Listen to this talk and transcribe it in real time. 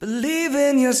Believe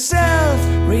in yourself,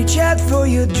 reach out for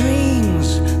your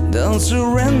dreams. Don't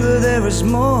surrender, there is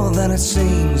more than it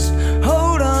seems.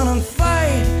 Hold on and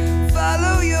fight,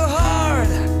 follow your heart.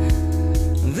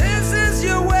 This is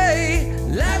your way,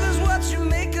 life is what you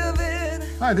make of it.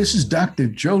 Hi, this is Dr.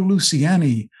 Joe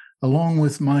Luciani, along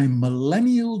with my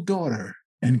millennial daughter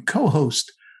and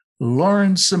co-host,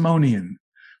 Lauren Simonian,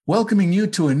 welcoming you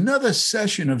to another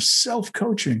session of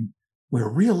self-coaching, where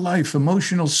real-life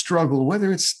emotional struggle,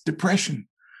 whether it's depression,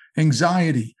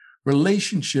 anxiety,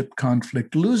 relationship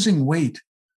conflict, losing weight,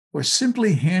 or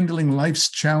simply handling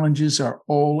life's challenges are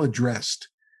all addressed,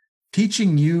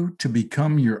 teaching you to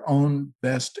become your own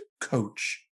best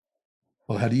coach.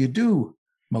 Well, how do you do,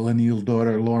 millennial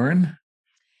daughter Lauren?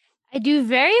 I do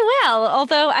very well,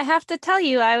 although I have to tell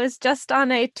you, I was just on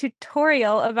a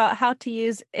tutorial about how to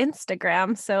use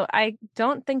Instagram, so I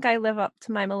don't think I live up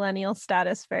to my millennial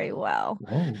status very well.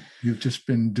 Oh, you've just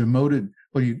been demoted.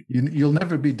 Well, you'll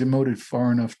never be demoted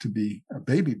far enough to be a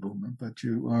baby boomer, but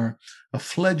you are a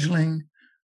fledgling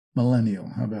millennial.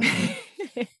 How about that?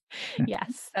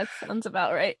 Yes, that sounds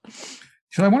about right.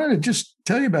 So I wanted to just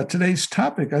tell you about today's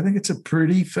topic. I think it's a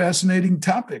pretty fascinating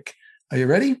topic. Are you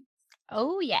ready?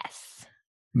 Oh, yes.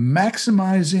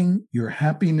 Maximizing your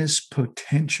happiness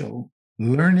potential,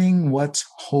 learning what's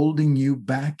holding you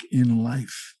back in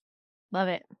life. Love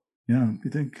it. Yeah, you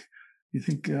think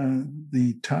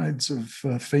the tides of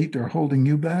fate are holding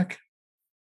you back?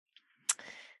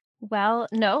 Well,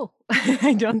 no,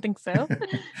 I don't think so.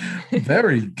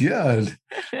 Very good.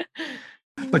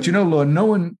 But Lord, no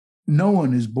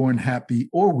one is born happy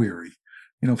or weary.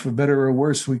 For better or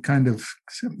worse, we kind of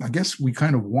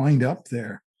wind up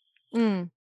there. Mm.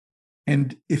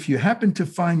 And if you happen to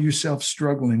find yourself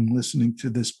struggling listening to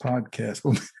this podcast,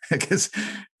 well, I guess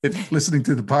if listening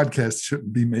to the podcast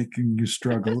shouldn't be making you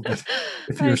struggle, but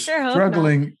if you're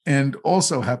struggling and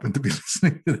also happen to be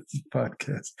listening to this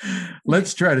podcast,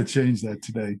 let's try to change that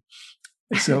today.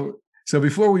 So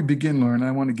before we begin, Lauren,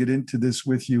 I want to get into this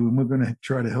with you, and we're going to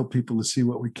try to help people to see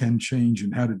what we can change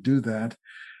and how to do that.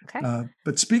 Okay.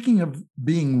 But speaking of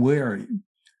being wary,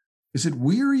 is it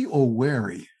weary or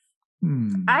wary?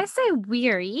 I say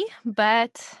weary,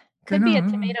 but could be a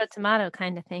tomato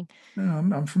kind of thing.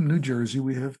 I'm from New Jersey.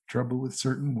 We have trouble with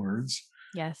certain words.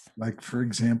 Yes. Like, for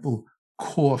example,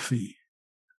 coffee.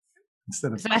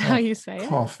 Instead of Is that how you say it?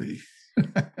 Coffee.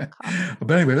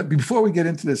 But anyway, before we get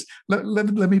into this,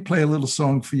 let me play a little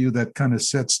song for you that kind of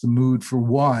sets the mood for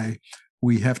why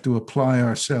we have to apply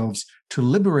ourselves to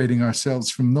liberating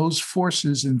ourselves from those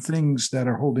forces and things that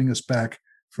are holding us back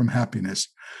from happiness.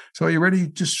 So are you ready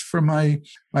just for my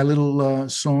little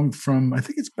song from, I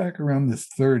think it's back around the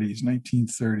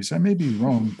 1930s. I may be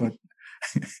wrong, but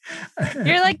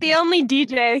you're like the only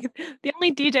DJ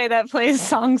that plays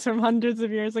songs from hundreds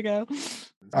of years ago.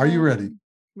 Are you ready?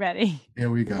 Ready.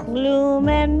 Here we go. Gloom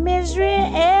and misery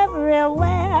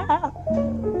everywhere,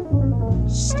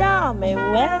 stormy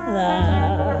weather,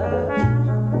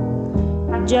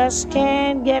 just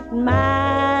can't get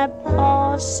my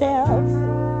poor self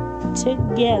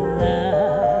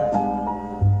together.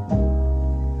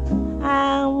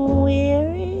 I'm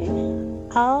weary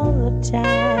all the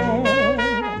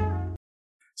time.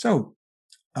 So,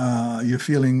 you're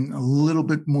feeling a little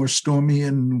bit more stormy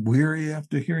and weary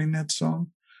after hearing that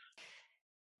song?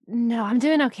 No, I'm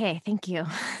doing okay. Thank you.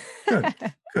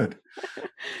 Good.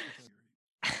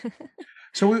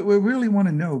 So we really want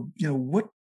to know,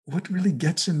 what really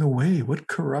gets in the way? What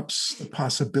corrupts the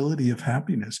possibility of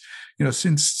happiness?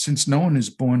 Since no one is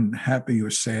born happy or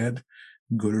sad,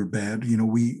 good or bad,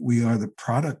 we are the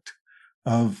product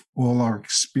of all our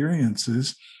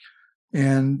experiences.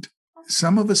 And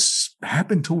some of us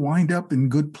happen to wind up in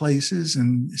good places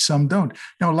and some don't.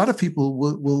 Now, a lot of people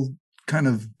will kind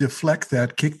of deflect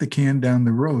that, kick the can down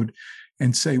the road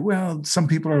and say, well, some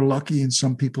people are lucky and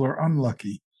some people are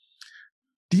unlucky.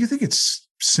 Do you think it's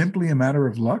simply a matter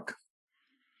of luck?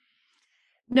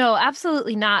 No,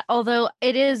 absolutely not. Although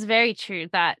it is very true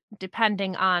that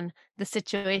depending on the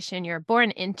situation you're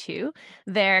born into,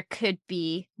 there could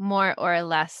be more or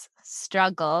less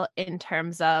struggle in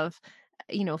terms of,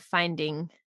 finding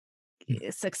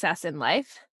success in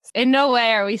life. In no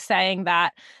way are we saying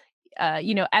that,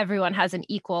 everyone has an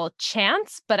equal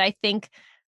chance, but I think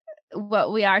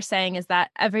what we are saying is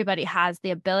that everybody has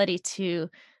the ability to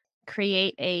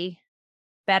create a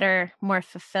better, more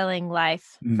fulfilling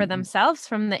life for themselves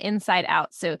from the inside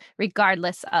out. So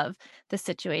regardless of the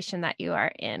situation that you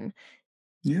are in.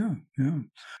 Yeah.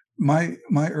 My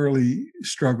early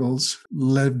struggles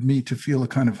led me to feel a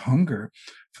kind of hunger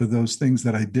for those things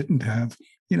that I didn't have.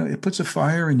 it puts a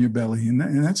fire in your belly,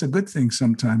 and that's a good thing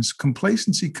sometimes.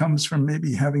 Complacency comes from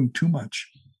maybe having too much.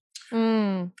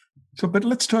 So, but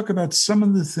let's talk about some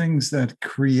of the things that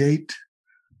create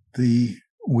the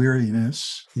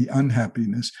weariness, the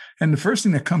unhappiness. And the first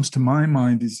thing that comes to my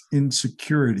mind is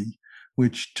insecurity,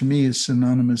 which to me is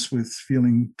synonymous with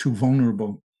feeling too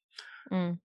vulnerable.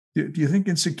 Do you think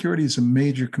insecurity is a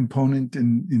major component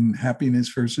in happiness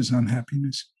versus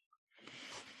unhappiness?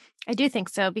 I do think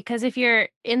so, because if you're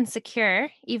insecure,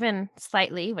 even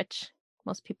slightly, which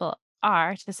most people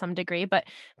are to some degree, but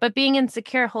being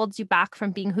insecure holds you back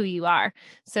from being who you are.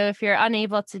 So if you're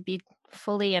unable to be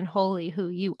fully and wholly who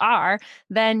you are,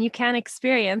 then you can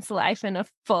experience life in a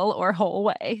full or whole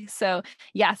way. So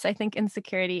yes, I think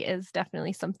insecurity is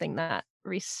definitely something that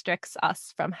restricts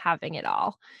us from having it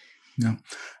all. Yeah.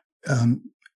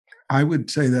 I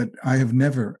would say that I have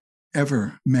never,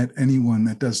 ever met anyone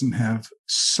that doesn't have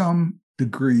some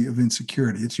degree of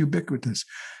insecurity. It's ubiquitous.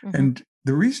 And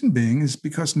the reason being is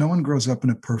because no one grows up in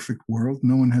a perfect world.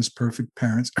 No one has perfect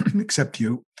parents except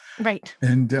you. Right.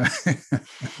 And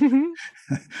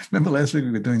remember last week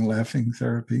we were doing laughing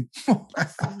therapy?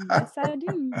 Yes, I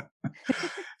do.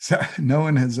 So no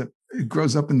one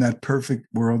grows up in that perfect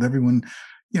world. Everyone,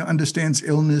 understands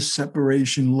illness,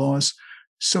 separation, loss.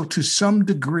 So to some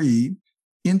degree,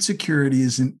 insecurity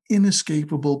is an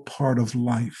inescapable part of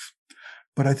life.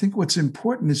 But I think what's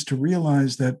important is to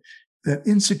realize that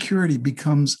insecurity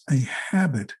becomes a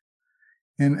habit.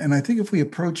 And I think if we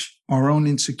approach our own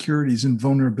insecurities and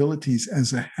vulnerabilities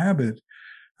as a habit,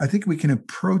 I think we can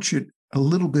approach it a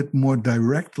little bit more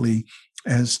directly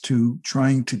as to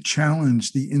trying to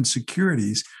challenge the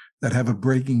insecurities that have a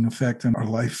breaking effect on our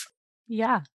life.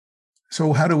 Yeah.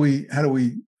 So how do we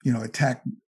attack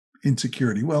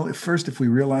insecurity? Well, if we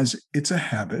realize it's a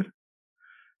habit,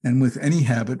 and with any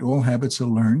habit, all habits are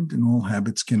learned and all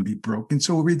habits can be broken.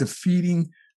 So we're either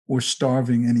feeding or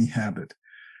starving any habit.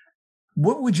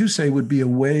 What would you say would be a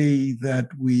way that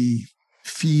we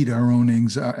feed our own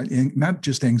anxiety, not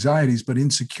just anxieties, but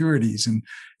insecurities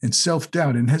and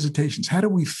self-doubt and hesitations? How do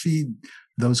we feed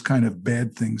those kind of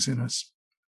bad things in us?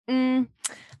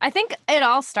 I think it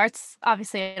all starts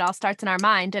in our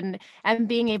mind, and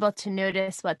being able to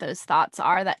notice what those thoughts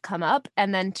are that come up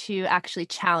and then to actually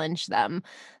challenge them.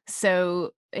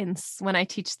 So when I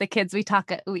teach the kids, we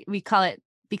call it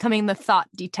becoming the thought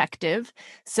detective.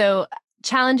 So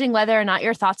challenging whether or not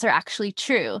your thoughts are actually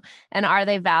true, and are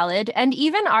they valid, and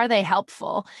even are they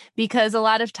helpful? Because a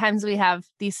lot of times we have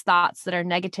these thoughts that are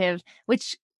negative,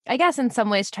 which I guess in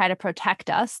some ways try to protect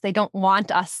us. They don't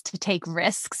want us to take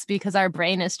risks because our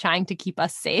brain is trying to keep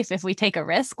us safe. If we take a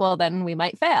risk, well, then we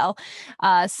might fail.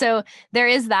 So there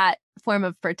is that form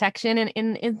of protection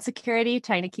in insecurity,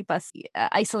 trying to keep us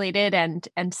isolated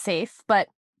and safe. But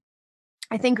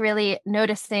I think really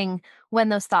noticing when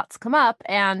those thoughts come up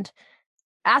and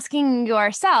asking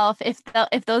yourself if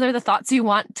those are the thoughts you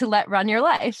want to let run your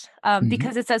life,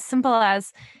 because it's as simple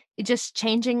as just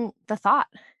changing the thought.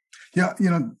 Yeah,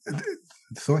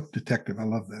 thought detective, I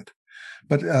love that.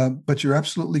 But you're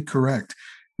absolutely correct.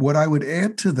 What I would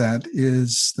add to that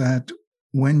is that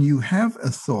when you have a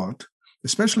thought,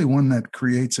 especially one that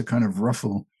creates a kind of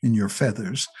ruffle in your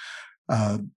feathers,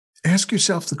 ask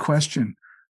yourself the question,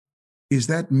 is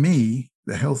that me,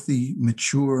 the healthy,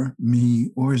 mature me,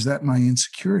 or is that my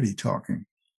insecurity talking?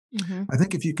 I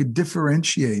think if you could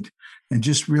differentiate and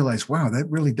just realize, wow, that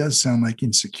really does sound like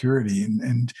insecurity.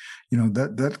 And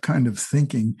that kind of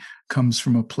thinking comes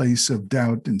from a place of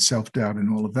doubt and self-doubt and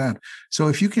all of that. So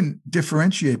if you can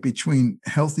differentiate between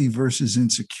healthy versus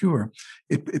insecure,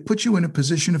 it puts you in a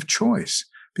position of choice,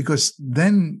 because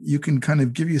then you can kind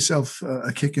of give yourself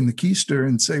a kick in the keister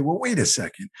and say, well, wait a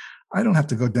second. I don't have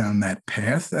to go down that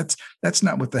path. That's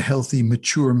not what the healthy,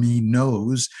 mature me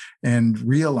knows and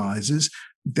realizes.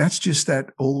 That's just that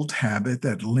old habit,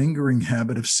 that lingering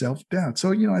habit of self-doubt.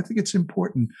 So, I think it's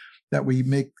important that we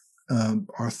make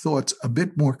our thoughts a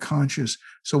bit more conscious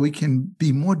so we can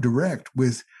be more direct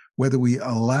with whether we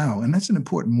allow, and that's an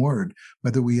important word,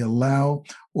 whether we allow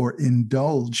or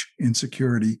indulge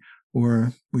insecurity,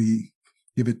 or we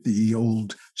give it the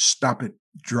old stop it,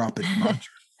 drop it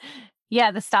mantra. Yeah,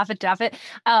 the stop it, drop it.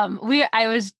 I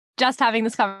was just having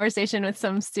this conversation with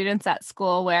some students at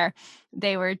school where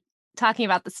they were talking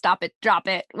about the stop it, drop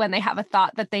it when they have a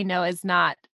thought that they know is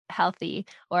not healthy,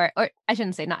 or I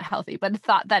shouldn't say not healthy, but a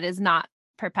thought that is not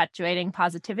perpetuating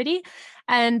positivity.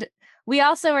 And we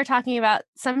also were talking about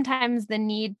sometimes the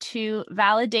need to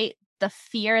validate the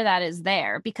fear that is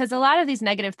there, because a lot of these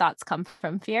negative thoughts come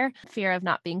from fear of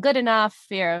not being good enough,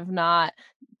 fear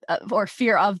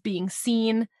of being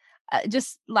seen,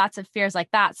 just lots of fears like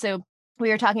that. So we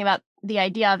were talking about the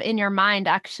idea of in your mind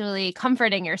actually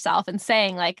comforting yourself and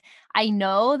saying like, I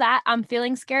know that I'm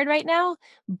feeling scared right now,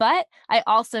 but I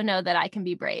also know that I can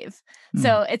be brave.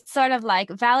 So it's sort of like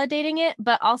validating it,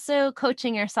 but also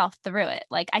coaching yourself through it.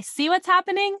 Like, I see what's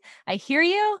happening. I hear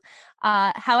you.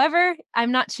 However,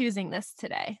 I'm not choosing this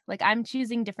today. Like, I'm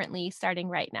choosing differently starting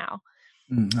right now.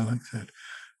 I like that.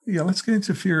 Yeah, let's get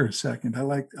into fear a second. I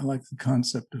like the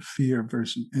concept of fear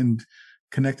versus and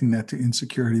connecting that to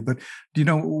insecurity. But do you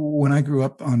know, when I grew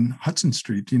up on Hudson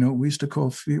Street, do you know what we used to call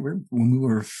fear when we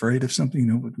were afraid of something? You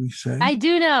know what we say? I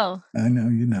do know. I know,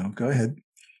 you know. Go ahead.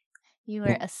 You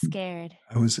were scared.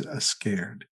 I was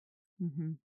scared.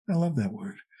 Mm-hmm. I love that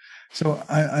word. So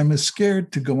I'm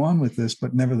scared to go on with this,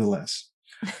 but nevertheless.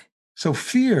 So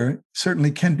fear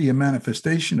certainly can be a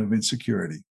manifestation of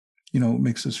insecurity. You know, it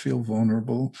makes us feel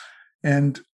vulnerable.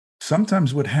 And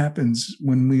sometimes what happens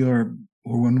when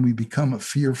we become a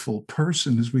fearful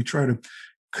person is we try to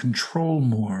control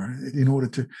more in order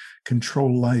to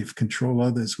control life, control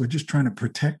others. We're just trying to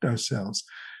protect ourselves.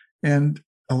 And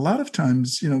a lot of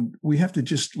times, you know, we have to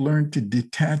just learn to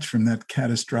detach from that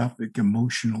catastrophic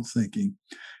emotional thinking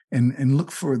and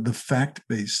look for the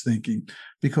fact-based thinking.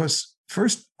 Because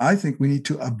first, I think we need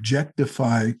to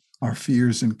objectify our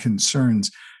fears and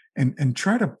concerns and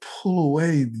try to pull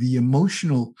away the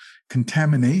emotional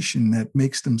contamination that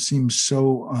makes them seem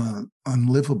so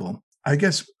unlivable. I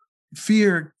guess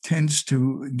fear tends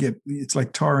to it's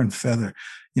like tar and feather.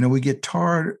 You know, we get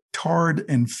tarred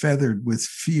and feathered with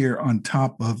fear on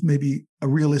top of maybe a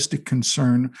realistic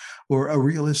concern or a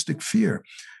realistic fear.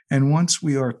 And once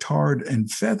we are tarred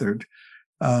and feathered,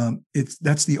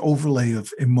 that's the overlay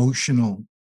of emotional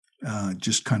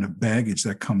just kind of baggage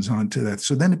that comes onto that.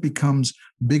 So then it becomes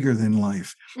bigger than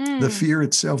life. The fear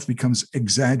itself becomes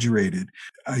exaggerated.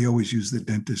 I always use the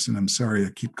dentist, and I'm sorry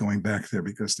I keep going back there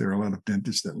because there are a lot of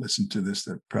dentists that listen to this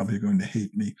that probably are going to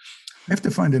hate me. I have to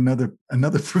find another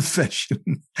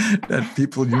profession that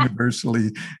people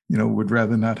universally, you know, would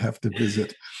rather not have to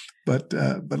visit. But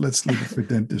let's leave it for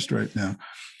dentist right now.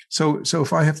 So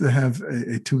if I have to have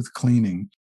a tooth cleaning,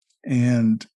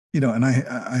 and you know, and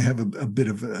I have a bit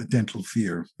of a dental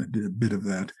fear, a bit of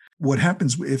that. What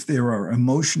happens if there are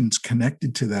emotions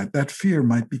connected to that? That fear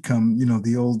might become, you know,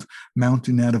 the old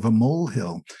mountain out of a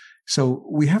molehill. So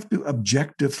we have to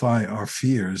objectify our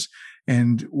fears.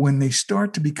 And when they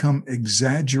start to become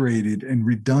exaggerated and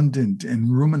redundant and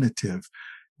ruminative,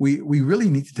 we really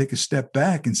need to take a step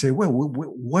back and say, well,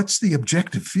 what's the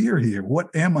objective fear here?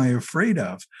 What am I afraid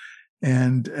of?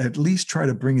 And at least try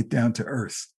to bring it down to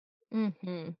earth.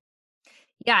 Mm-hmm.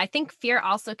 Yeah, I think fear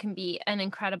also can be an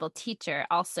incredible teacher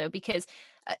also because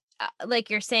like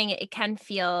you're saying, it can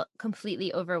feel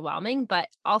completely overwhelming, but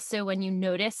also when you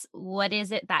notice what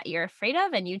is it that you're afraid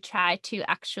of and you try to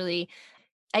actually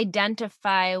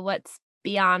identify what's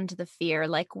beyond the fear,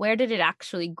 like where did it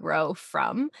actually grow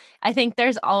from? I think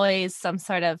there's always some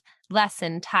sort of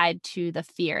lesson tied to the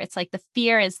fear. It's like the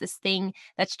fear is this thing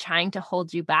that's trying to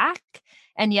hold you back.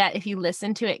 And yet, if you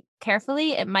listen to it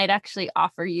carefully, it might actually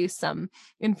offer you some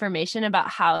information about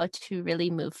how to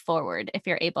really move forward if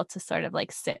you're able to sort of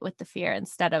like sit with the fear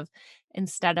instead of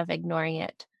ignoring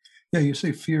it. Yeah, you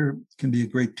say fear can be a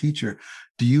great teacher.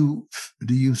 Do you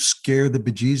scare the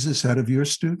bejesus out of your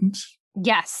students?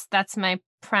 Yes, that's my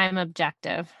prime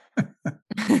objective.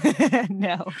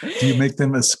 No. Do you make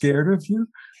them scared of you?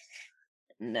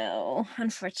 No,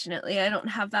 unfortunately, I don't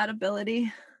have that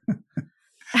ability.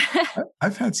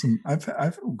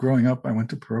 I've growing up, I went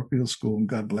to parochial school, and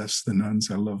God bless the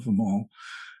nuns. I love them all.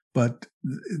 But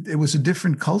it was a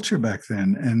different culture back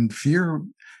then, and fear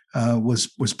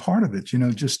was part of it. You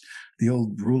know, just the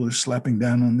old ruler slapping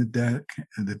down on the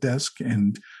desk,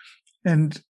 and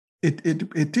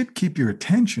it did keep your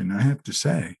attention, I have to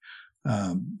say.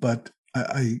 But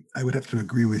I would have to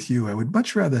agree with you. I would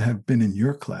much rather have been in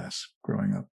your class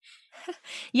growing up.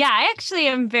 Yeah, I actually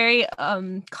am very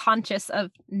conscious of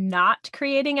not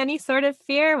creating any sort of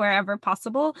fear wherever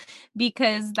possible,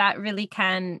 because that really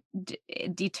can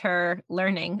deter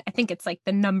learning. I think it's like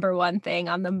the number one thing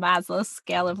on the Maslow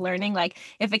scale of learning. Like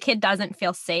if a kid doesn't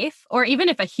feel safe, or even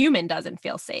if a human doesn't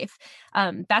feel safe,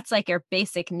 that's like your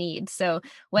basic need. So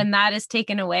when that is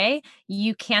taken away,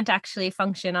 you can't actually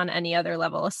function on any other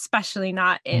level, especially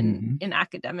not in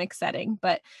academic setting.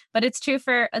 But it's true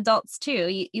for adults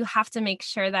too. You have to make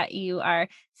sure that you are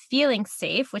feeling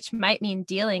safe, which might mean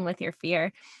dealing with your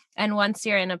fear. And once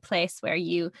you're in a place where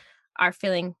you are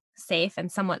feeling safe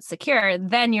and somewhat secure,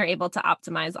 then you're able to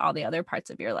optimize all the other parts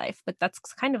of your life. But that's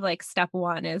kind of like step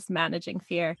one, is managing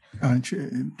fear.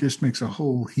 It just makes a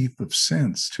whole heap of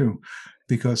sense too,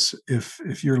 because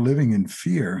if you're living in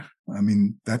fear I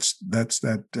mean, that's that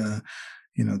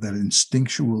that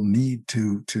instinctual need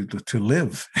to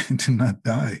live and to not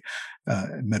die,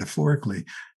 metaphorically,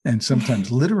 and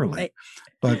sometimes literally.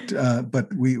 Right.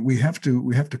 But we have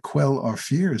to quell our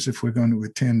fears if we're going to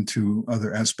attend to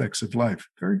other aspects of life.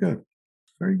 Very good.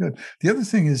 Very good. The other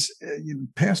thing is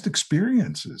past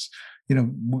experiences. We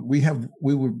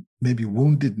were maybe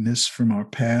woundedness from our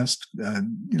past,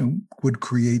 would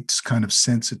create kind of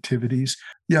sensitivities.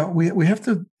 Yeah, we have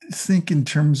to think in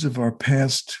terms of our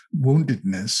past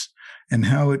woundedness and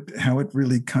how it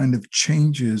really kind of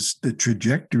changes the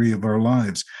trajectory of our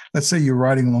lives. Let's say you're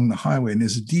riding along the highway and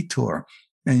there's a detour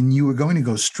and you were going to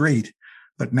go straight,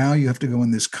 but now you have to go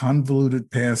in this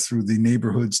convoluted path through the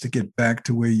neighborhoods to get back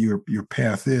to where your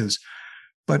path is.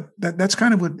 But that's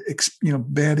kind of what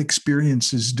bad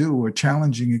experiences do, or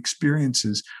challenging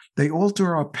experiences. They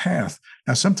alter our path.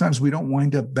 Now, sometimes we don't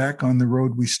wind up back on the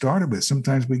road we started with.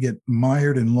 Sometimes we get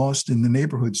mired and lost in the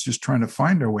neighborhoods just trying to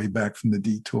find our way back from the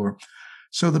detour.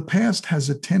 So the past has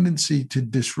a tendency to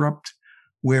disrupt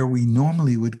where we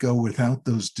normally would go without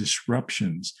those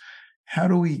disruptions. How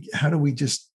do we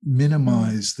just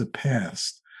minimize the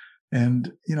past?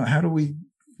 And, how do we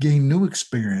gain new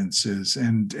experiences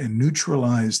and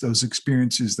neutralize those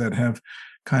experiences that have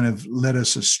kind of led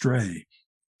us astray?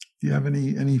 Do you have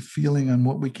any feeling on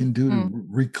what we can do to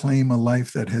reclaim a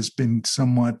life that has been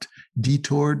somewhat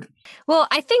detoured? Well,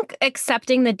 I think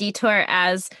accepting the detour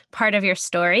as part of your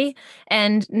story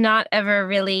and not ever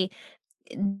really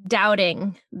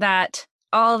doubting that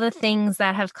all the things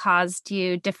that have caused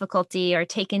you difficulty or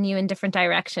taken you in different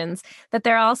directions, that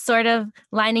they're all sort of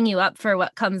lining you up for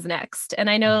what comes next. And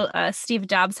I know Steve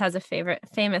Jobs has a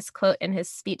famous quote in his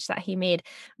speech that he made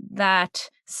that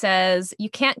says, you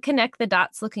can't connect the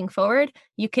dots looking forward.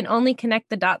 You can only connect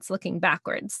the dots looking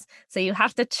backwards. So you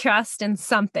have to trust in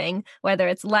something, whether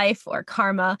it's life or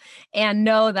karma, and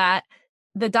know that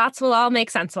the dots will all make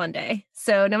sense one day.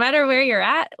 So no matter where you're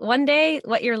at, one day,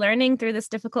 what you're learning through this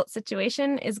difficult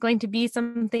situation is going to be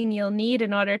something you'll need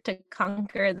in order to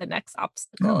conquer the next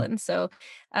obstacle. Yeah. And so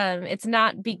it's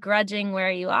not begrudging where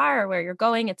you are or where you're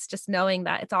going. It's just knowing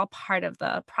that it's all part of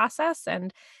the process,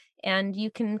 and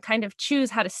you can kind of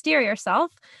choose how to steer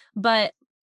yourself, but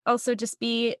also just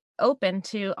be open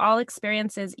to all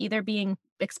experiences, either being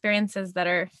experiences that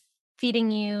are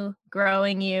feeding you,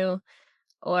 growing you,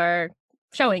 or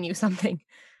showing you something.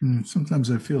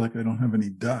 Sometimes I feel like I don't have any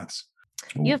dots.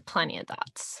 You have plenty of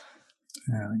dots.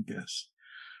 Yeah, I guess.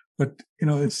 But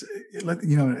it's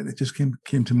it just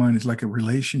came to mind. It's like a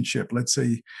relationship. Let's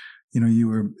say, you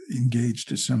were engaged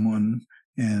to someone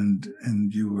and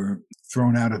you were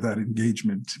thrown out of that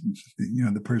engagement.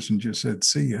 The person just said,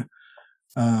 "See ya."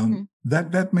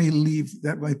 That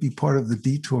might be part of the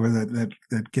detour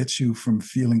that gets you from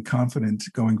feeling confident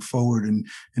going forward and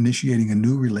initiating a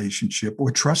new relationship or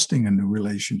trusting a new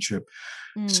relationship.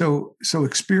 So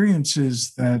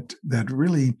experiences that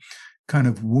really kind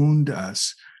of wound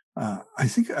us, I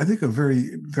think are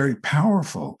very, very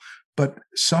powerful. But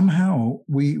somehow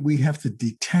we have to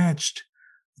detach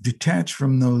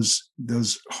from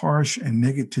those harsh and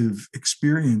negative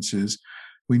experiences.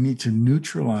 We need to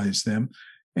neutralize them.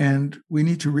 And we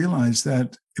need to realize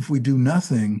that if we do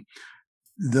nothing,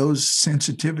 those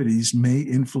sensitivities may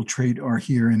infiltrate our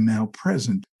here and now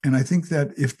present. And I think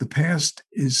that if the past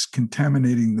is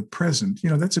contaminating the present,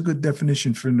 that's a good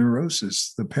definition for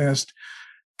neurosis, the past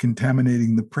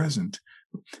contaminating the present.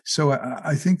 So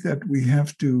I think that we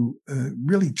have to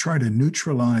really try to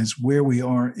neutralize where we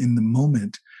are in the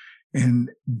moment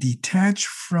and detach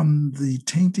from the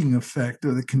tainting effect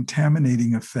or the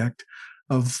contaminating effect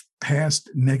of past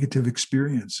negative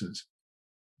experiences.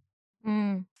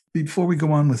 Before we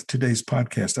go on with today's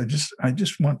podcast, I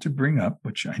just want to bring up,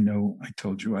 which I know I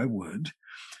told you I would,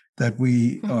 that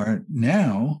we are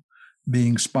now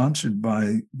being sponsored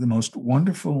by the most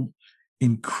wonderful,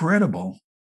 incredible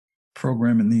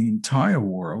program in the entire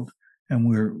world, and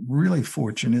we're really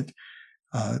fortunate.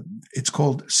 It's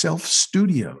called Self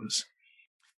Studios,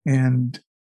 and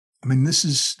I mean this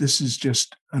is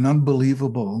just an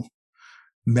unbelievable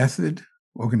method,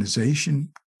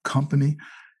 organization, company,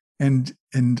 and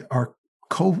the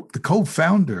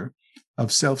co-founder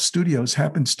of Self Studios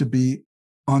happens to be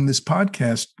on this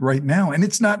podcast right now, and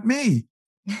it's not me.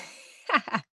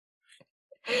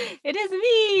 It is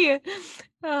me.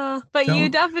 But you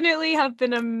definitely have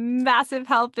been a massive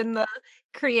help in the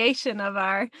creation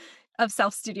of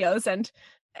Self Studios, and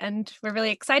we're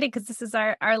really excited because this is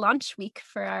our launch week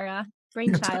for our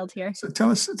brainchild here. So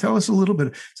tell us a little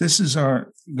bit. This is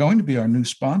going to be our new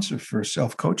sponsor for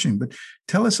self-coaching, but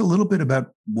tell us a little bit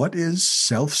about what is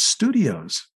Self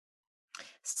Studios.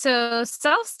 So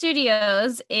Self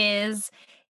Studios is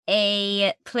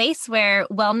a place where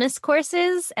wellness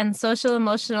courses and social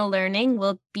emotional learning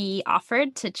will be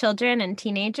offered to children and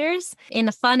teenagers in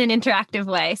a fun and interactive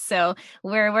way. So,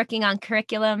 we're working on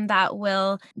curriculum that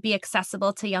will be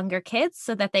accessible to younger kids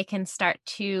so that they can start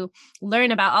to learn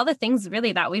about all the things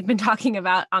really that we've been talking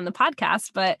about on the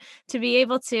podcast, but to be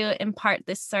able to impart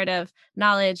this sort of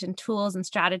knowledge and tools and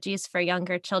strategies for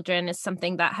younger children is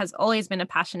something that has always been a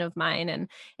passion of mine. And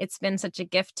it's been such a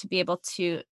gift to be able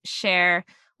to share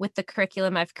with the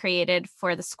curriculum I've created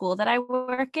for the school that I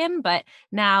work in. But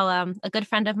now a good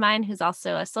friend of mine who's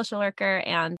also a social worker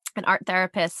and an art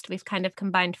therapist, we've kind of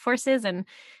combined forces, and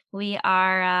we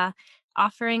are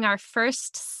offering our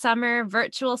first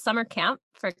virtual summer camp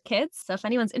for kids. So if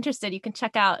anyone's interested, you can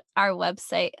check out our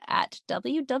website at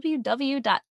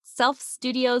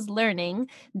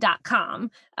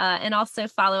www.selfstudioslearning.com and also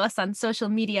follow us on social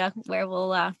media, where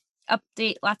we'll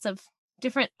update lots of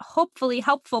different, hopefully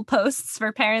helpful posts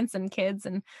for parents and kids,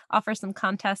 and offer some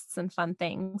contests and fun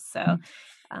things. So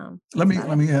let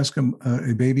me ask him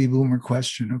a baby boomer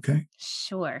question, okay?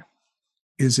 Sure.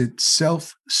 Is it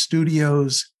Self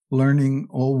Studios Learning,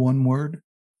 all one word?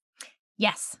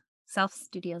 Yes, Self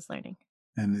Studios Learning.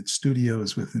 And it's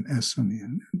studios with an S on the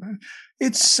end.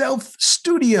 It's Self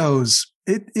Studios.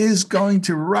 It is going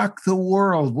to rock the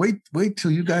world. Wait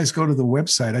till you guys go to the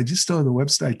website. I just saw the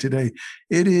website today.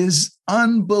 It is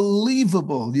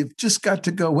unbelievable. You've just got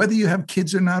to go, whether you have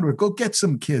kids or not, or go get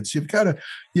some kids. You've got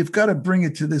to bring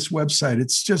it to this website.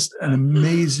 It's just an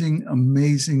amazing,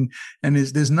 and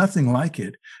there's nothing like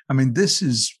it. I mean, this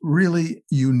is really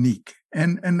unique.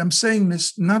 And I'm saying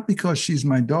this not because she's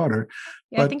my daughter.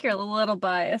 Yeah, but, I think you're a little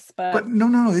biased, but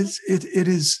no,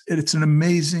 it's an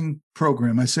amazing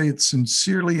program. I say it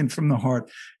sincerely and from the heart.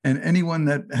 And anyone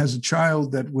that has a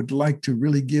child that would like to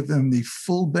really give them the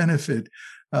full benefit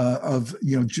of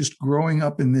just growing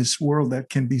up in this world that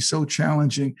can be so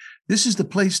challenging, this is the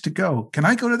place to go. Can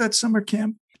I go to that summer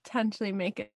camp? Potentially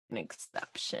make it an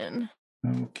exception.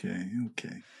 Okay.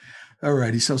 All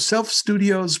righty. So Self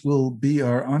Studios will be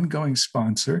our ongoing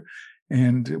sponsor,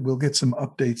 and we'll get some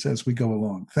updates as we go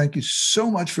along. Thank you so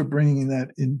much for bringing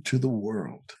that into the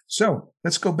world. So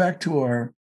let's go back to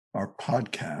our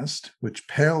podcast, which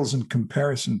pales in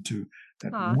comparison to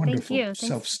that wonderful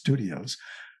Self Studios.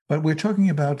 But we're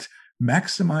talking about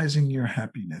maximizing your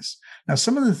happiness. Now,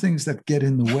 some of the things that get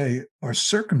in the way are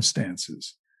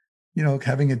circumstances.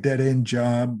 Having a dead-end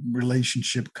job,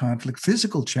 relationship conflict,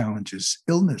 physical challenges,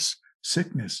 illness,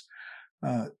 sickness.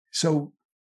 So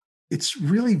it's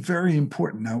really very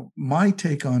important. Now, my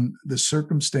take on the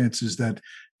circumstances that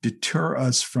deter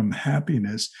us from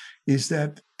happiness is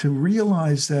that to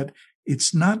realize that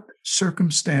it's not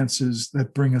circumstances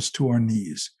that bring us to our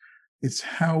knees. It's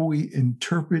how we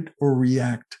interpret or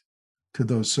react to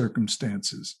those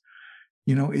circumstances.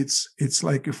 It's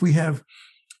like if we have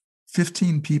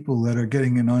 15 people that are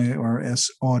getting an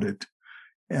IRS audit,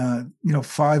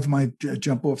 5 might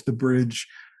jump off the bridge,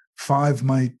 5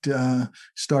 might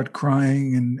start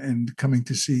crying and coming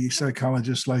to see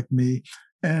psychologists like me,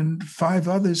 and 5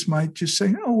 others might just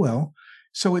say, oh, well.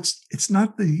 So it's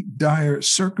not the dire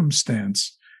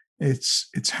circumstance,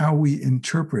 it's how we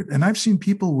interpret. And I've seen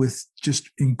people with just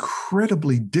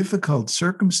incredibly difficult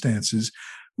circumstances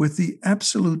with the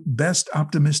absolute best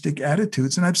optimistic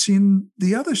attitudes. And I've seen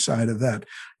the other side of that,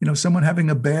 someone having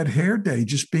a bad hair day,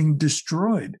 just being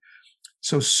destroyed.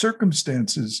 So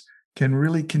circumstances can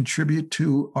really contribute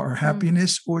to our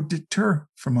happiness or deter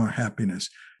from our happiness.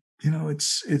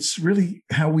 It's really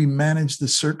how we manage the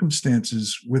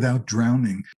circumstances without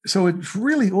drowning. So it's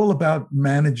really all about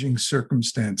managing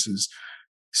circumstances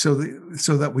so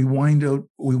that we wind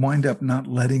up not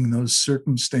letting those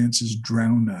circumstances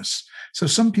drown us. So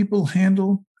some people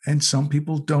handle and some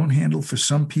people don't handle. For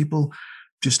some people,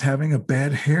 just having a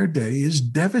bad hair day is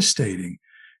devastating.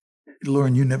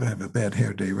 Lauren, you never have a bad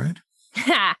hair day, right?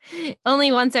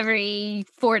 Only once every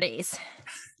 4 days.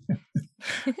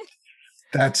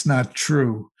 That's not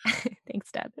true.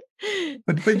 Thanks, Dad.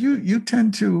 But you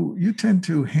tend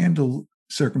to handle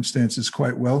circumstances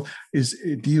quite well.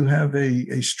 Do you have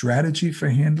a strategy for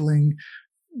handling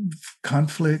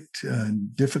conflict,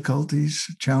 difficulties,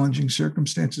 challenging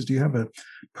circumstances? Do you have a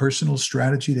personal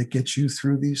strategy that gets you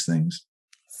through these things?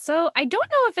 So I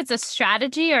don't know if it's a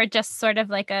strategy or just sort of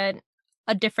like a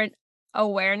different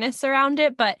awareness around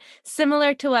it, but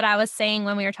similar to what I was saying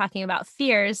when we were talking about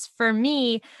fears, for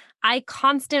me, I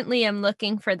constantly am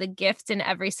looking for the gift in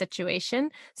every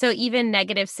situation. So even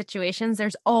negative situations,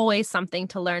 there's always something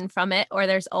to learn from it, or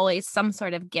there's always some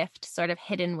sort of gift sort of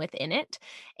hidden within it.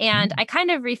 And I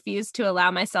kind of refuse to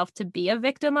allow myself to be a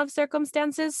victim of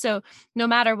circumstances. So no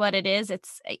matter what it is,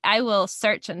 I will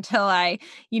search until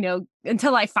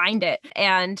until I find it.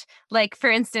 And like,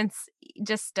 for instance,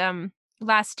 just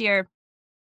last year,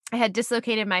 I had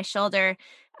dislocated my shoulder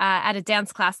at a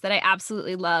dance class that I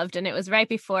absolutely loved. And it was right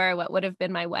before what would have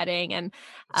been my wedding. And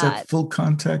Is that full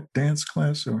contact dance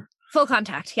class or? Full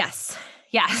contact. Yes.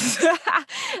 Yes.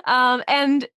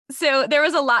 And so there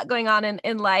was a lot going on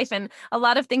in life and a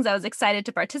lot of things I was excited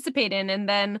to participate in. And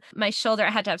then my shoulder,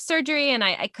 I had to have surgery and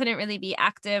I couldn't really be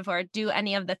active or do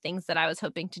any of the things that I was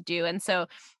hoping to do. And so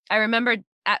I remember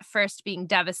at first being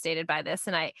devastated by this.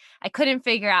 And I couldn't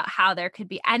figure out how there could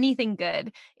be anything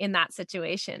good in that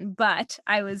situation, but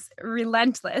I was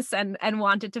relentless and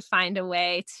wanted to find a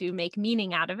way to make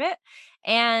meaning out of it.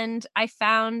 And I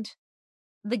found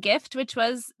the gift, which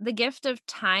was the gift of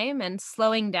time and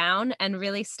slowing down and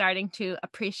really starting to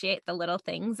appreciate the little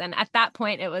things. And at that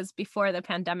point, it was before the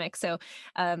pandemic. So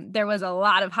there was a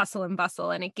lot of hustle and bustle,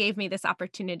 and it gave me this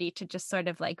opportunity to just sort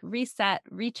of like reset,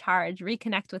 recharge,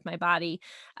 reconnect with my body.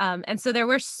 And so there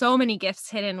were so many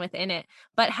gifts hidden within it.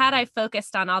 But had I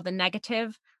focused on all the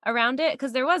negative around it,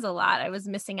 because there was a lot, I was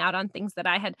missing out on things that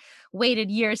I had waited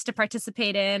years to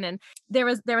participate in, and there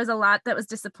was a lot that was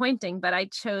disappointing, but I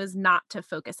chose not to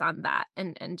focus on that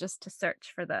and just to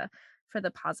search for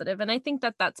the positive. And I think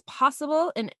that that's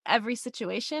possible in every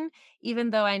situation, even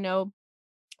though I know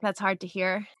that's hard to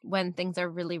hear when things are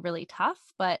really, really tough,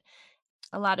 but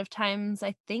a lot of times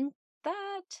I think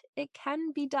that it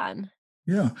can be done.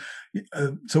 Yeah.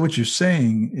 So what you're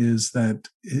saying is that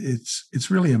it's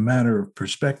really a matter of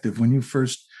perspective. When you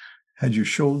first had your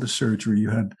shoulder surgery, you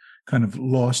had kind of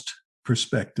lost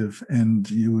perspective and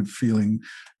you were feeling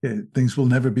things will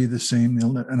never be the same.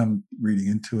 And I'm reading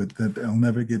into it that I'll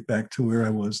never get back to where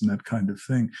I was and that kind of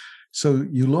thing. So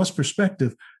you lost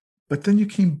perspective, but then you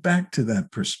came back to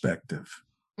that perspective.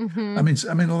 Mm-hmm.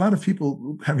 I mean, a lot of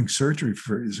people having surgery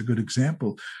is a good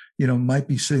example, might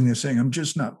be sitting there saying, I'm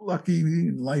just not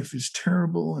lucky. Life is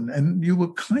terrible. And you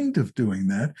were kind of doing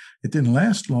that. It didn't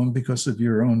last long because of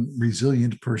your own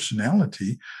resilient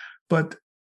personality. But,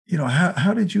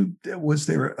 how did was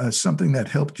there something that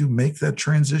helped you make that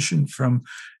transition from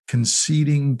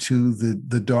conceding to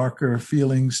the darker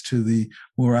feelings to the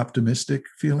more optimistic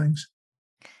feelings?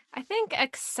 I think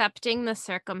accepting the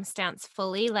circumstance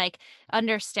fully, like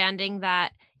understanding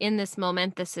that in this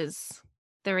moment, this is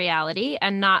the reality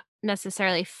and not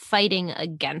necessarily fighting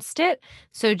against it.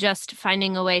 So just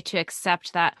finding a way to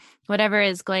accept that whatever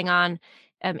is going on,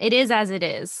 it is as it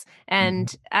is.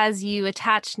 And as you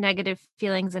attach negative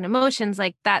feelings and emotions,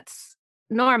 like that's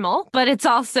normal, but it's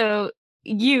also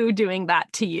you doing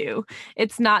that to you.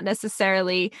 It's not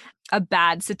necessarily a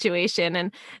bad situation.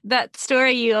 And that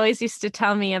story you always used to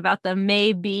tell me about the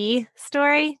maybe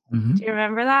story. Mm-hmm. Do you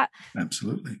remember that?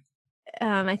 Absolutely.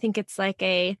 I think it's like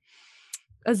a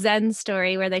Zen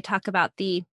story where they talk about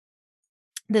the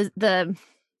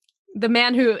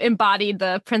man who embodied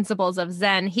the principles of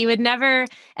Zen. He would never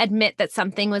admit that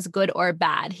something was good or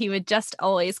bad. He would just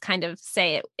always kind of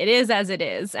say it is as it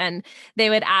is. And they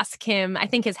would ask him, I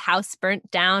think his house burnt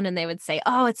down, and they would say,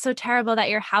 oh, it's so terrible that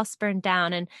your house burned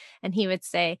down. And he would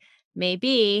say,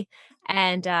 maybe.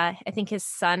 And I think his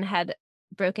son had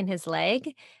broken his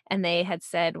leg, and they had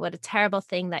said, what a terrible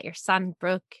thing that your son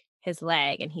broke his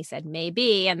leg. And he said,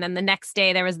 maybe. And then the next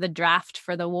day there was the draft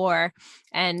for the war,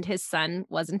 and his son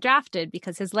wasn't drafted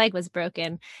because his leg was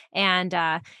broken. And,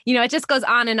 it just goes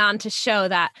on and on to show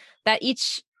that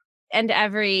each and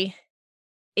every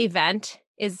event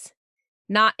is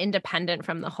not independent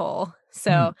from the whole.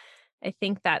 So I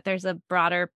think that there's a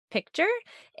broader picture,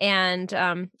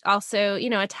 and also,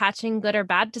 attaching good or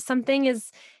bad to something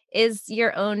is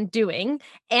your own doing.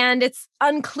 And it's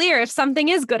unclear if something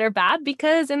is good or bad,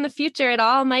 because in the future it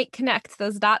all might connect.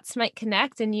 Those dots might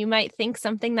connect, and you might think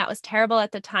something that was terrible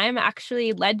at the time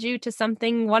actually led you to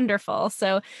something wonderful.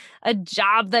 So a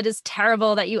job that is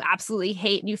terrible that you absolutely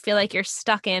hate and you feel like you're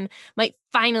stuck in might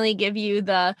finally give you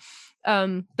the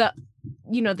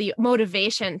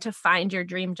motivation to find your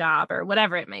dream job or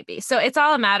whatever it might be. So it's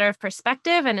all a matter of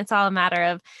perspective, and it's all a matter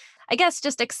of, I guess,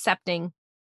 just accepting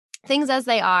things as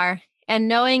they are and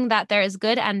knowing that there is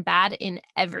good and bad in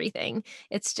everything.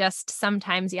 It's just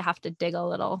sometimes you have to dig a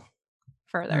little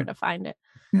further to find it.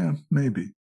 Yeah,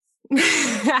 maybe.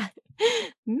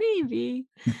 Maybe.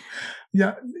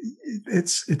 Yeah,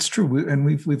 it's true. And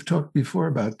we've talked before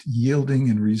about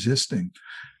yielding and resisting.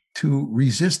 to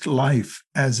resist life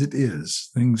as it is,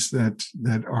 things that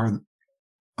are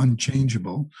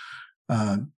unchangeable,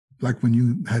 like when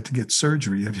you had to get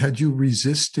surgery. Had you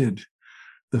resisted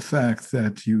the fact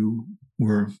that you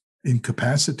were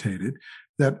incapacitated,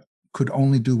 that could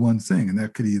only do one thing, and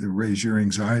that could either raise your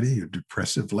anxiety, your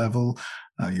depressive level,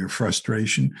 your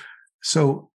frustration.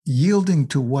 So yielding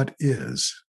to what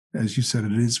is, as you said,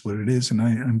 it is what it is, and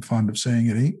I'm fond of saying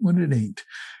it ain't what it ain't.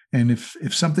 And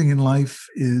if something in life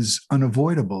is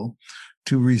unavoidable,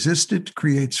 to resist it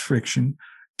creates friction.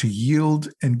 To yield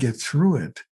and get through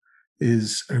it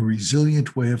is a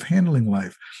resilient way of handling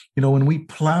life. When we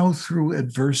plow through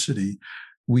adversity,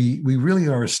 we really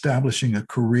are establishing a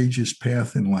courageous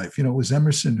path in life. It was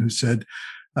Emerson who said,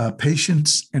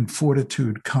 patience and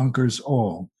fortitude conquers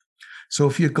all. So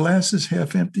if your glass is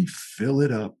half empty, fill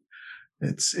it up.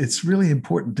 It's really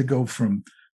important to go from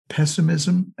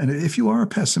pessimism. And if you are a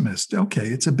pessimist, okay,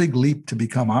 it's a big leap to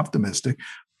become optimistic,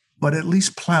 but at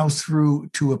least plow through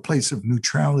to a place of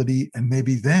neutrality. And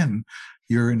maybe then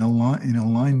you're in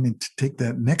alignment to take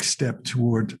that next step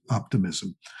toward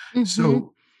optimism. Mm-hmm.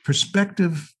 So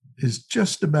perspective is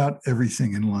just about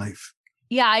everything in life.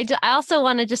 Yeah, I also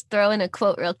want to just throw in a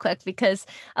quote real quick, because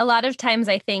a lot of times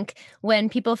I think when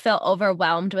people feel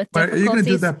overwhelmed with difficulties... Are you going to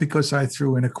do that because I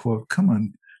threw in a quote? Come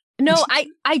on. No, I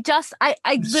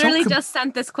literally just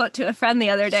sent this quote to a friend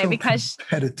the other day because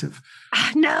competitive.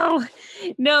 No,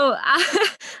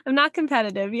 I'm not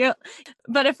competitive.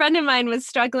 But a friend of mine was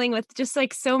struggling with just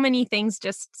like so many things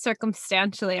just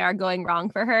circumstantially are going wrong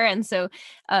for her. And so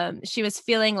she was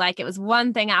feeling like it was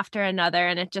one thing after another.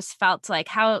 And it just felt like,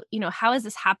 how is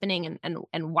this happening?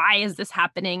 And why is this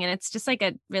happening? And it's just like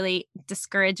a really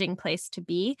discouraging place to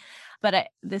be. But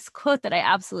this quote that I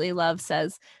absolutely love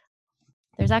says,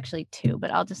 there's actually two, but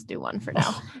I'll just do one for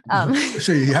now.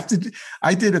 So you have to.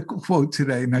 I did a quote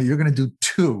today. Now you're going to do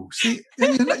two. See,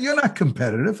 you're not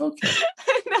competitive. Okay.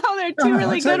 No, they're two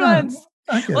really good ones.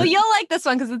 Well, you'll like this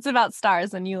one because it's about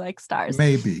stars, and you like stars.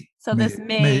 Maybe. So this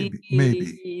may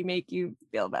make you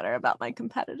feel better about my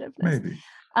competitiveness. Maybe.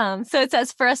 So it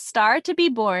says, for a star to be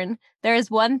born, there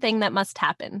is one thing that must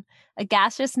happen. A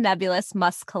gaseous nebulous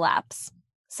must collapse.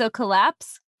 So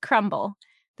collapse, crumble.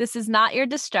 This is not your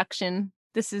destruction.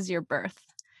 This is your birth.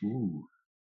 Ooh.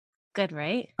 Good,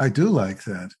 right? I do like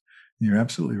that. You're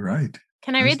absolutely right.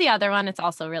 Can I read the other one? It's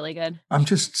also really good. I'm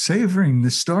just savoring the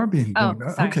star being born.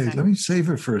 Oh, sorry. Let me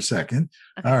savor for a second.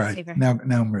 Okay, all right. Savor. Now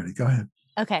I'm ready. Go ahead.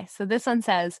 Okay. So this one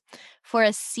says, for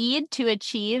a seed to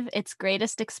achieve its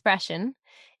greatest expression,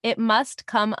 it must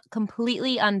come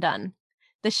completely undone.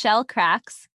 The shell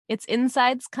cracks, its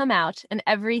insides come out, and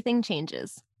everything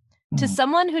changes. To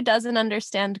someone who doesn't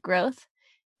understand growth,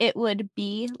 it would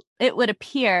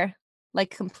appear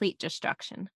like complete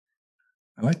destruction.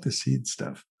 I like the seed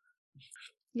stuff.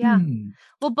 Yeah.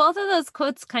 Well, both of those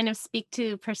quotes kind of speak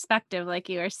to perspective, like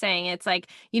you were saying. It's like,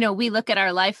 we look at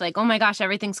our life like, oh my gosh,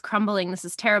 everything's crumbling. This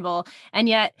is terrible. And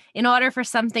yet, in order for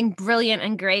something brilliant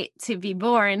and great to be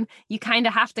born, you kind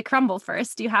of have to crumble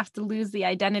first. You have to lose the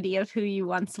identity of who you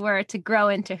once were to grow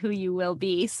into who you will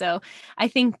be. So I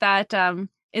think that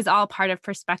is all part of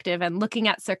perspective and looking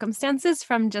at circumstances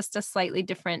from just a slightly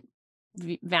different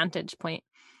vantage point.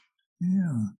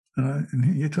 Yeah.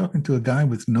 And you're talking to a guy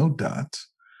with no dots.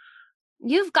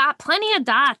 You've got plenty of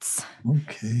dots.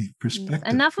 Okay. Perspective.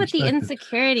 Enough with the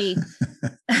insecurity.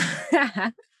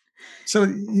 So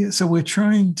we're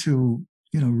trying to,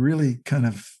 really kind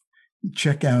of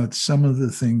check out some of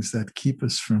the things that keep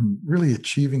us from really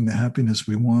achieving the happiness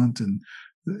we want, and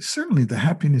certainly the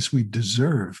happiness we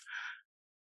deserve.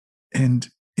 And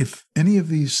if any of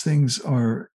these things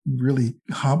are really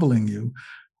hobbling you,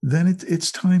 then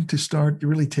it's time to start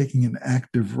really taking an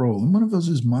active role. And one of those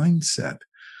is mindset.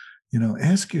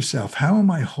 Ask yourself, how am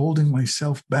I holding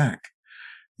myself back?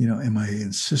 Am I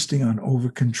insisting on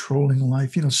over-controlling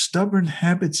life? Stubborn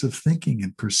habits of thinking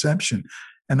and perception.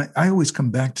 And I always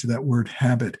come back to that word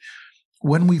habit.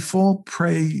 When we fall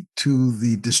prey to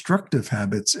the destructive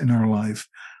habits in our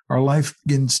life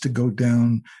begins to go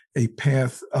down a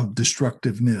path of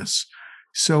destructiveness.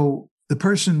 So the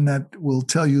person that will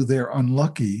tell you they're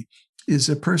unlucky is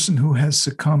a person who has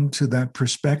succumbed to that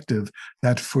perspective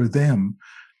that for them,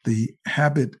 the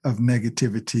habit of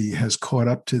negativity has caught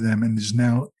up to them and is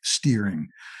now steering.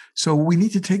 So we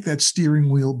need to take that steering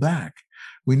wheel back.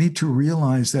 We need to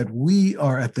realize that we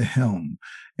are at the helm,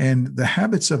 and the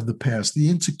habits of the past, the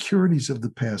insecurities of the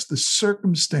past, the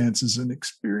circumstances and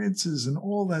experiences and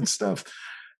all that stuff,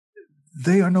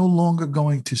 they are no longer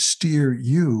going to steer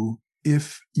you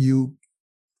if you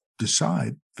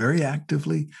decide very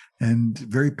actively and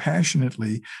very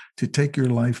passionately to take your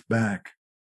life back.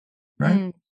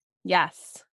 Right?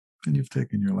 Yes. And you've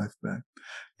taken your life back.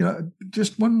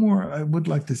 Just one more I would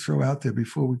like to throw out there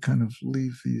before we kind of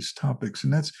leave these topics,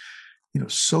 and that's,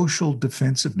 social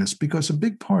defensiveness, because a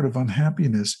big part of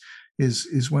unhappiness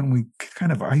is when we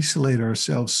kind of isolate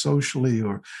ourselves socially,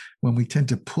 or when we tend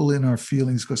to pull in our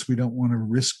feelings because we don't want to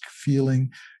risk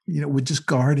feeling, we're just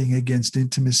guarding against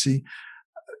intimacy.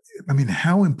 I mean,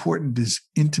 how important is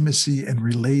intimacy and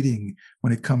relating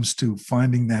when it comes to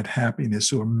finding that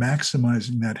happiness or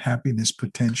maximizing that happiness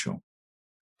potential?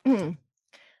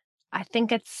 I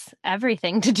think it's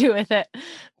everything to do with it,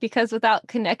 because without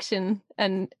connection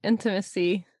and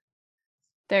intimacy,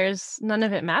 there's none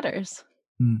of it matters.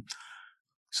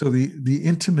 So the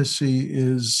intimacy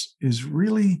is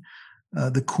really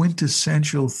the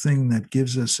quintessential thing that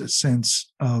gives us a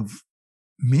sense of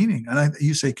meaning. And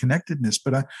you say connectedness,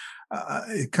 but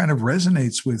it kind of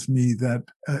resonates with me that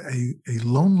a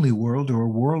lonely world, or a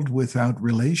world without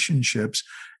relationships,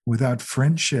 without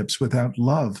friendships, without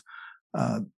love,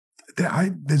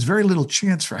 there's very little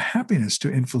chance for happiness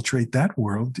to infiltrate that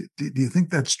world. Do you think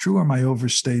that's true, or am I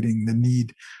overstating the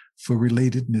need for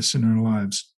relatedness in our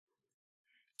lives?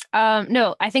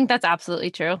 No, I think that's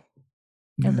absolutely true.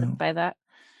 I live by that.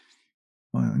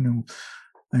 Well,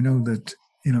 I know that,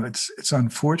 it's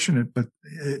unfortunate, but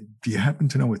do you happen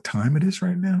to know what time it is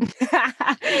right now?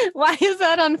 Why is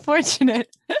that unfortunate?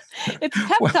 It's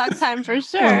pep talk time for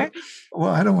sure.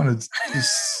 Well, I don't want to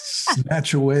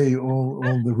snatch away all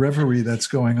the reverie that's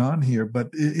going on here, but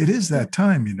it is that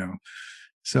time,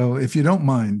 So if you don't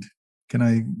mind, can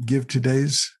I give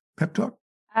today's pep talk?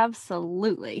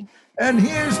 Absolutely. And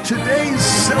here's today's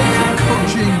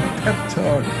self-coaching pep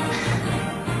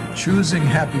talk. Choosing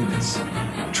happiness.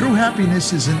 True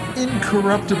happiness is an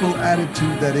incorruptible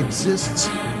attitude that exists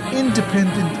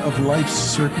independent of life's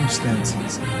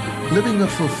circumstances. Living a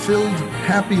fulfilled,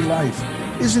 happy life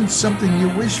isn't something you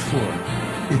wish for.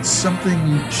 It's something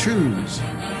you choose.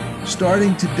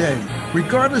 Starting today,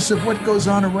 regardless of what goes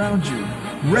on around you,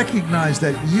 recognize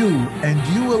that you and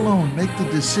you alone make the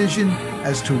decision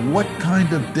as to what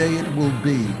kind of day it will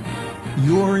be.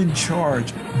 You're in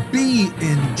charge. Be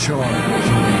in charge.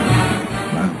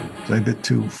 Wow. Was I a bit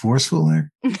too forceful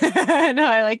there? No,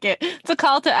 I like it. It's a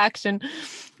call to action.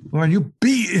 Lauren, you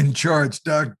be in charge,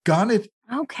 doggone it.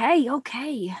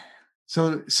 Okay.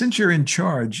 So since you're in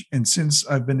charge, and since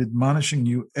I've been admonishing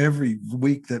you every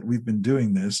week that we've been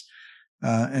doing this,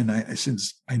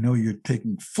 since I know you're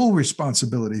taking full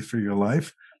responsibility for your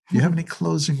life, do you have any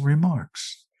closing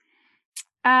remarks?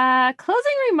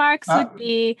 Closing remarks would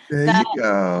be there that, you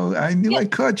go. I knew I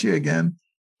caught you again.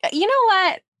 You know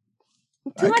what?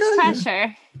 Too much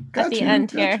pressure at the end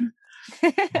here.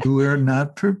 We're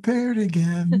not prepared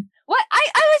again. What?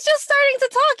 I was just starting to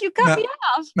talk. You cut me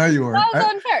off. No, you were. That was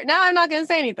unfair. Now I'm not going to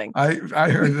say anything. I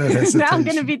heard that hesitation. Now I'm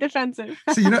going to be defensive.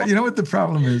 So you know what the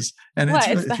problem is, and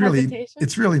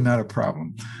it's really not a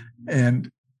problem,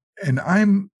 and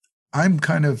I'm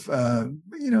kind of a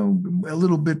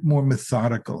little bit more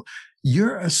methodical.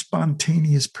 You're a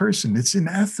spontaneous person. It's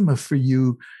anathema for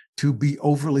you to be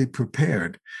overly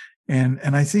prepared. And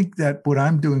I think that what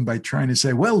I'm doing by trying to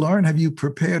say, well, Lauren, have you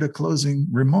prepared a closing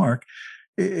remark?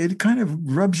 It kind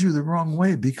of rubs you the wrong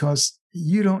way, because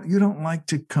you don't like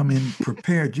to come in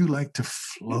prepared. You like to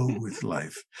flow with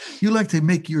life. You like to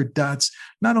make your dots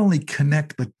not only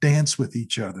connect, but dance with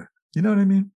each other. You know what I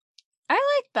mean? I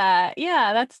like that.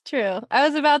 Yeah, that's true. I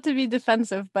was about to be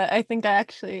defensive, but I think I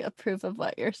actually approve of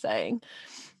what you're saying.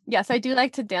 Yes, I do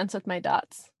like to dance with my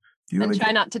dots. And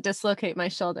try not to dislocate my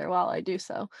shoulder while I do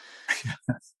so.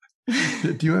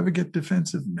 Do you ever get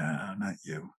defensive? No, not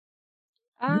you.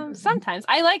 Sometimes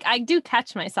I do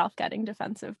catch myself getting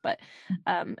defensive, but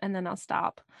and then I'll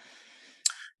stop.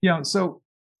 Yeah. So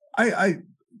I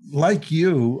like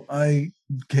you, I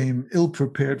came ill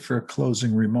prepared for a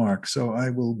closing remark. So I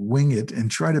will wing it and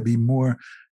try to be more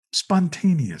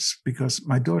spontaneous, because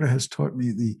my daughter has taught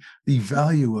me the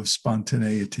value of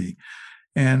spontaneity.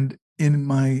 And in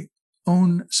my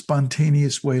own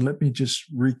spontaneous way, let me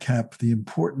just recap the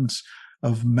importance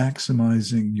of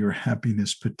maximizing your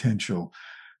happiness potential.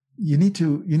 You need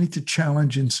to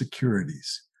challenge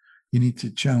insecurities. You need to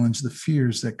challenge the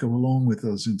fears that go along with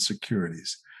those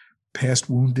insecurities. Past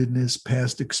woundedness,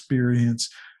 past experience.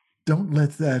 Don't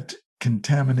let that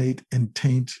contaminate and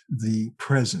taint the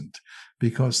present,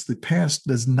 because the past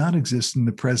does not exist in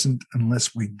the present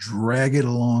unless we drag it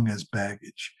along as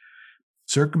baggage.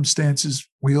 Circumstances,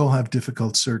 we all have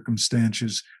difficult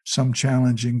circumstances, some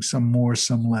challenging, some more,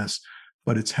 some less,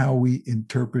 but it's how we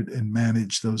interpret and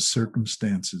manage those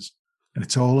circumstances. And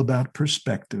it's all about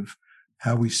perspective.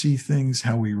 how we see things,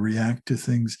 how we react to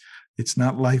things. It's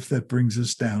not life that brings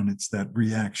us down. It's that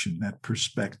reaction, that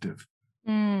perspective.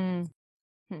 Mm.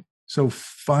 So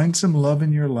find some love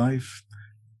in your life,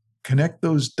 connect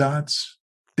those dots,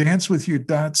 dance with your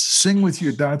dots, sing with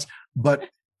your dots. But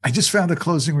I just found a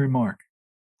closing remark.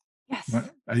 Yes.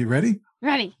 Are you ready?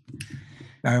 Ready.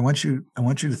 Now I want you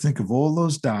to think of all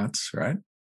those dots, right?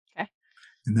 Okay.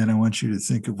 And then I want you to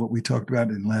think of what we talked about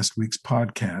in last week's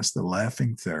podcast, the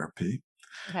laughing therapy.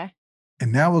 Okay.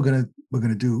 And now we're gonna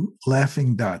do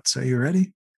laughing dots. Are you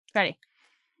ready? Ready.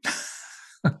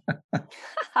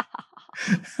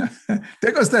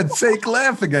 There goes that fake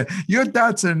laugh again. Your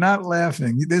dots are not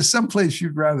laughing. There's someplace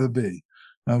you'd rather be.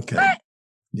 Okay. What?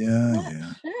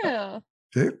 Yeah.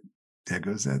 True. There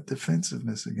goes that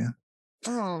defensiveness again.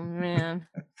 Oh man.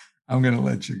 I'm going to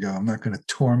let you go. I'm not going to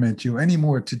torment you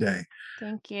anymore today.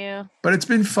 Thank you. But it's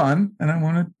been fun, and I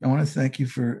want to thank you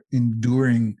for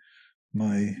enduring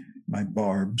my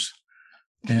barbs.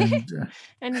 And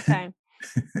Anytime.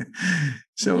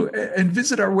 So, and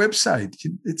visit our website.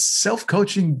 It's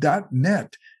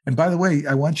selfcoaching.net. And by the way,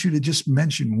 I want you to just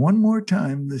mention one more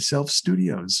time the Self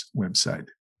Studios website.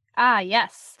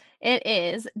 Yes. It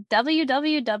is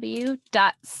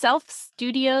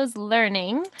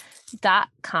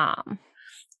www.selfstudioslearning.com.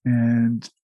 And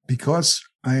because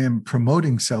I am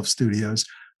promoting Self Studios,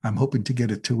 I'm hoping to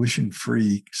get a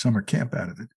tuition-free summer camp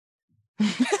out of it.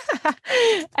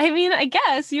 I mean, I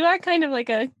guess you are kind of like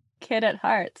a kid at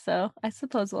heart, so I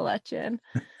suppose we'll let you in.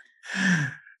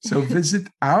 So visit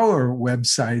our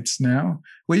websites now,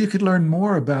 where you could learn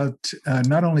more about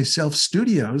not only Self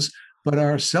Studios, but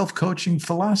our self-coaching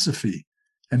philosophy.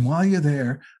 And while you're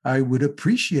there, I would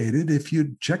appreciate it if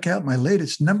you'd check out my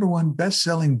latest #1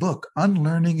 best-selling book,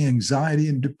 Unlearning Anxiety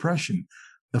and Depression,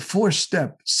 the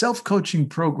 4-step self-coaching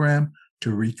program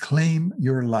to reclaim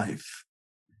your life.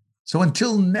 So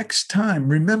until next time,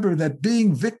 remember that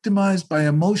being victimized by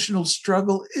emotional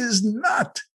struggle is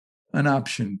not an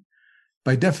option.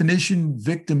 By definition,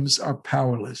 victims are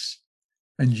powerless,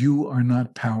 and you are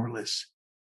not powerless.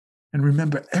 And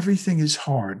remember, everything is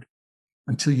hard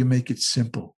until you make it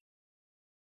simple.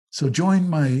 So join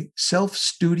my Self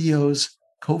Studios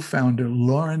co-founder,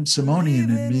 Lauren Simonian,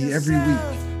 and me every week.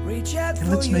 And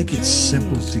let's make it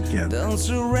simple together. Don't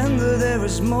surrender, there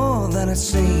is more than it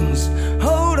seems.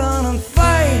 Hold on and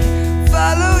fight,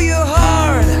 follow your heart.